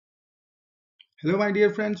Hello my dear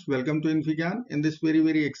friends, welcome to Infigan in this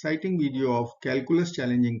very exciting video of calculus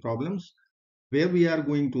challenging problems where we are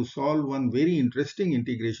going to solve one very interesting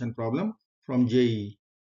integration problem from JEE.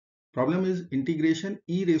 Problem is integration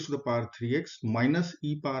e raised to the power 3x minus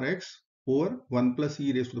e power x over 1 plus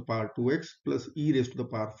e raised to the power 2x plus e raised to the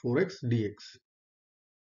power 4x dx.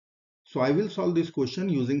 So I will solve this question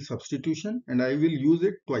using substitution and I will use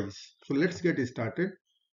it twice. So let's get started.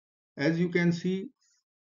 As you can see,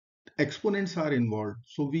 exponents are involved,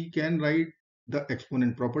 so we can write the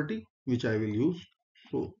exponent property, which I will use.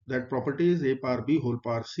 So that property is a power b whole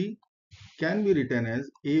power c can be written as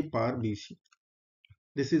a power bc.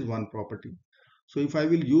 This is one property. So if I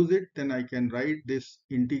will use it, then I can write this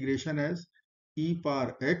integration as e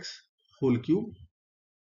power x whole cube,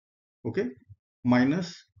 okay,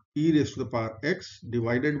 minus e raised to the power x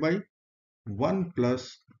divided by 1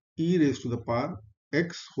 plus e raised to the power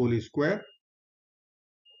x whole square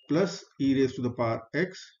plus e raised to the power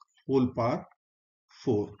x whole power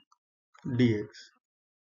 4 dx.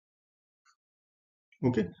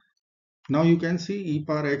 Okay, now you can see e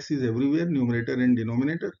power x is everywhere, numerator and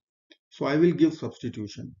denominator. So I will give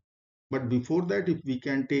substitution. But before that, if we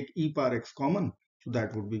can take e power x common, so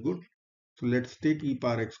that would be good. So let's take e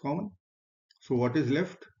power x common. So what is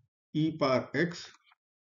left? E power x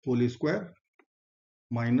whole square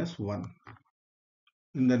minus 1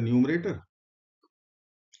 in the numerator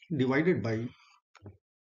divided by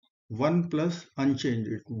 1 plus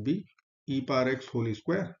unchanged. It would be e power x whole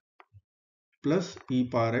square plus e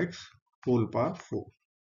power x whole power 4.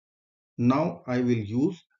 Now I will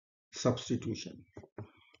use substitution.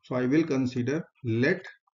 So I will consider let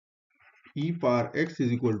e power x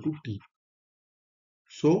is equal to t.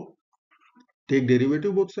 So take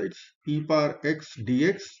derivative both sides. E power x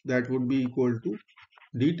dx, that would be equal to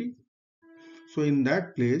dt. So in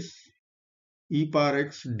that place, e power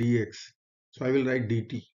x dx. So I will write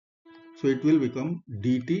dt. So it will become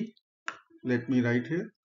dt. Let me write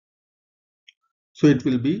here. So it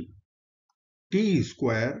will be t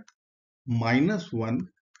square minus 1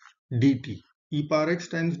 dt. E power x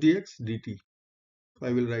times dx dt. So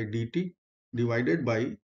I will write dt divided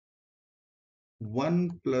by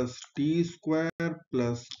 1 plus t square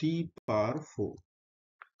plus t power 4.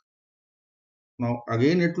 Now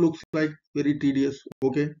again it looks like very tedious.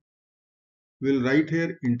 Okay, we'll write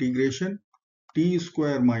here integration t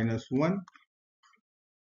square minus 1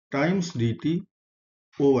 times dt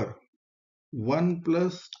over 1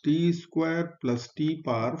 plus t square plus t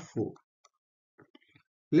power 4.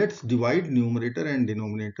 Let's divide numerator and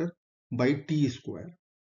denominator by t square.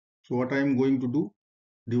 So what I am going to do,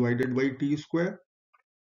 divided by t square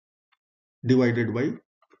divided by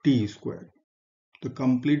t square, the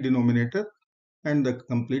complete denominator and the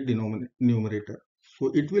complete numerator.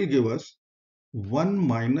 So it will give us 1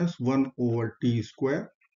 minus 1 over t square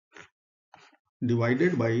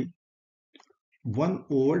divided by 1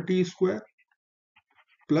 over t square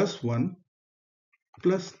plus 1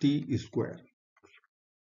 plus t square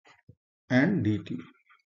and dt.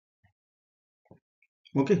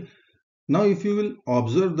 Okay, now if you will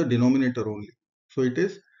observe the denominator only, so it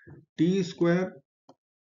is t square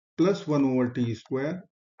plus 1 over t square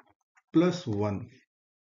plus 1.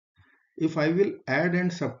 If I will add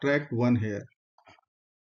and subtract 1 here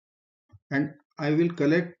and I will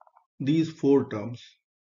collect these 4 terms,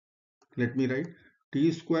 let me write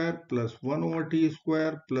t square plus 1 over t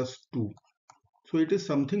square plus 2. So it is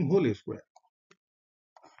something whole square.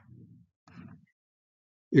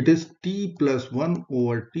 It is t plus 1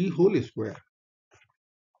 over t whole square.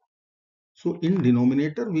 So in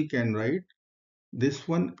denominator we can write this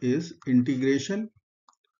one is integration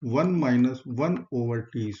 1 minus 1 over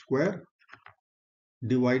t square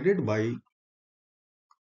divided by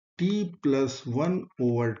t plus 1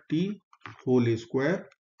 over t whole square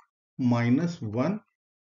minus 1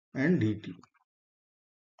 and dt.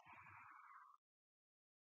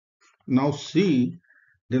 Now see,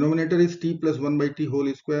 denominator is t plus 1 by t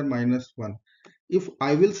whole square minus 1. If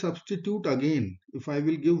I will substitute again, if I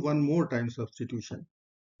will give one more time substitution,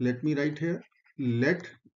 let me write here, let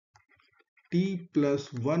t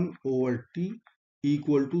plus 1 over t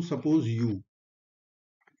equal to, suppose u.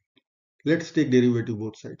 Let's take derivative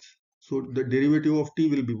both sides. So the derivative of t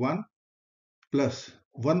will be 1 plus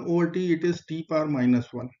 1 over t, it is t power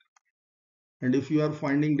minus 1. And if you are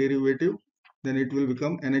finding derivative, then it will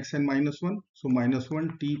become nxn minus 1. So minus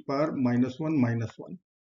 1 t power minus 1 minus 1.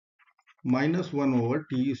 Minus 1 over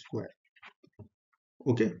t square.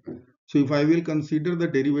 Okay. So if I will consider the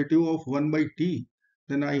derivative of 1 by t,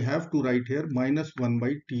 then I have to write here minus 1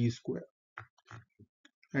 by t square.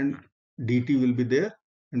 And dt will be there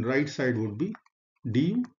and right side would be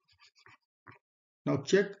du. Now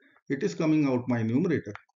check, it is coming out my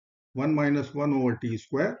numerator. 1 minus 1 over t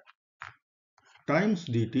square times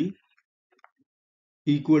dt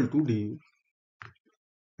equal to du.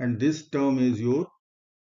 And this term is your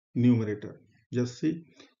numerator. Just see.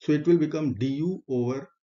 So it will become du over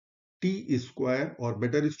t square, or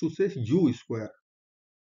better is to say u square.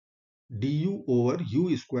 Du over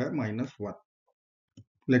u square minus 1.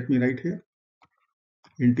 Let me write here.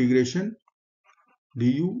 Integration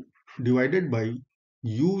du divided by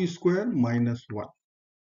u square minus 1.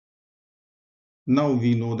 Now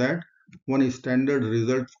we know that one standard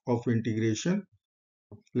result of integration.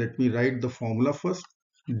 Let me write the formula first.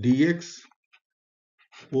 Dx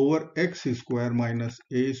over x square minus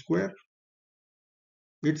a square.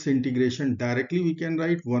 Its integration directly we can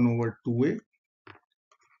write 1 over 2a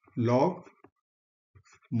log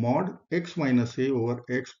mod x minus a over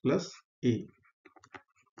x plus a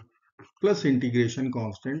plus integration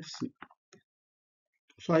constant c.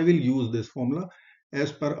 So I will use this formula.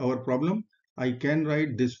 As per our problem, I can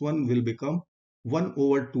write this one will become 1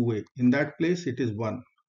 over 2a. In that place it is 1.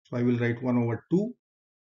 So I will write 1 over 2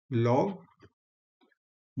 log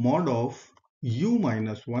mod of u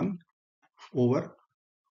minus 1 over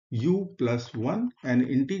u plus 1 and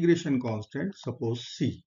integration constant, suppose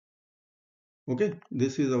c. Okay,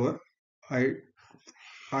 this is our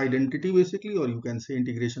identity basically, or you can say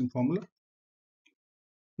integration formula.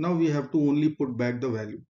 Now we have to only put back the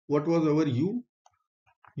value. What was our u?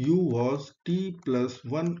 U was t plus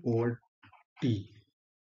 1 over t.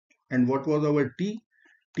 And what was our t?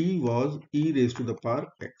 T was e raised to the power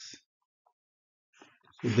x.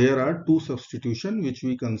 So there are two substitutions which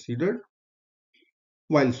we considered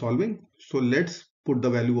while solving. So let's put the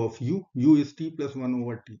value of u. U is t plus 1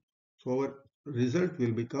 over t. So our result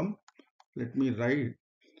will become, let me write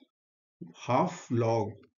half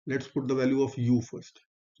log. Let's put the value of u first.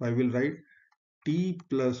 So I will write t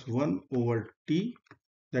plus 1 over t,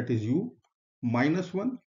 that is u, minus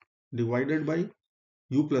 1 divided by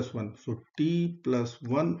u plus 1. So t plus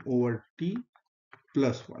 1 over t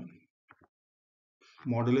plus 1.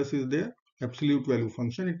 Modulus is there, absolute value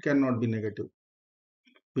function, it cannot be negative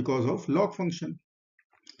because of log function.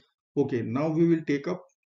 Okay, now we will take up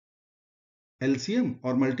LCM,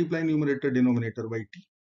 or multiply numerator denominator by t.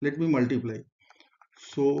 Let me multiply.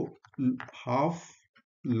 So half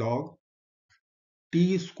log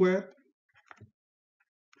t square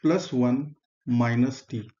plus 1 minus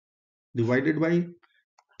t divided by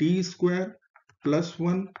t square plus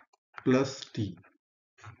 1 plus t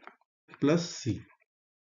plus c.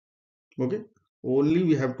 Okay, only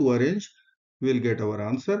we have to arrange, we will get our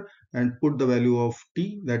answer and put the value of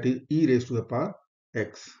t, that is e raised to the power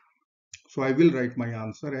x. So I will write my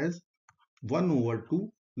answer as 1 over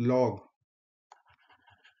 2 log,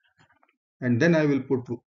 and then I will put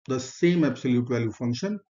the same absolute value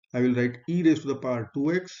function. I will write e raised to the power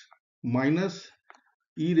 2x minus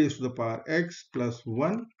e raised to the power x plus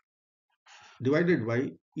 1 divided by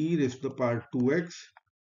e raised to the power 2x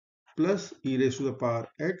plus e raised to the power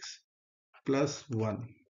x plus 1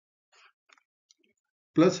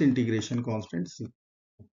 plus integration constant c.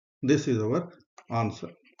 This is our answer.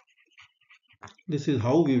 This is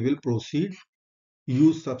how we will proceed.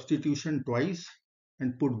 Use substitution twice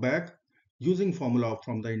and put back using formula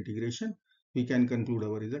from the integration. We can conclude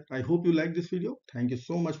our result. I hope you like this video. Thank you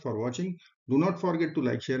so much for watching. Do not forget to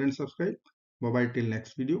like, share and subscribe. Bye bye till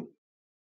next video.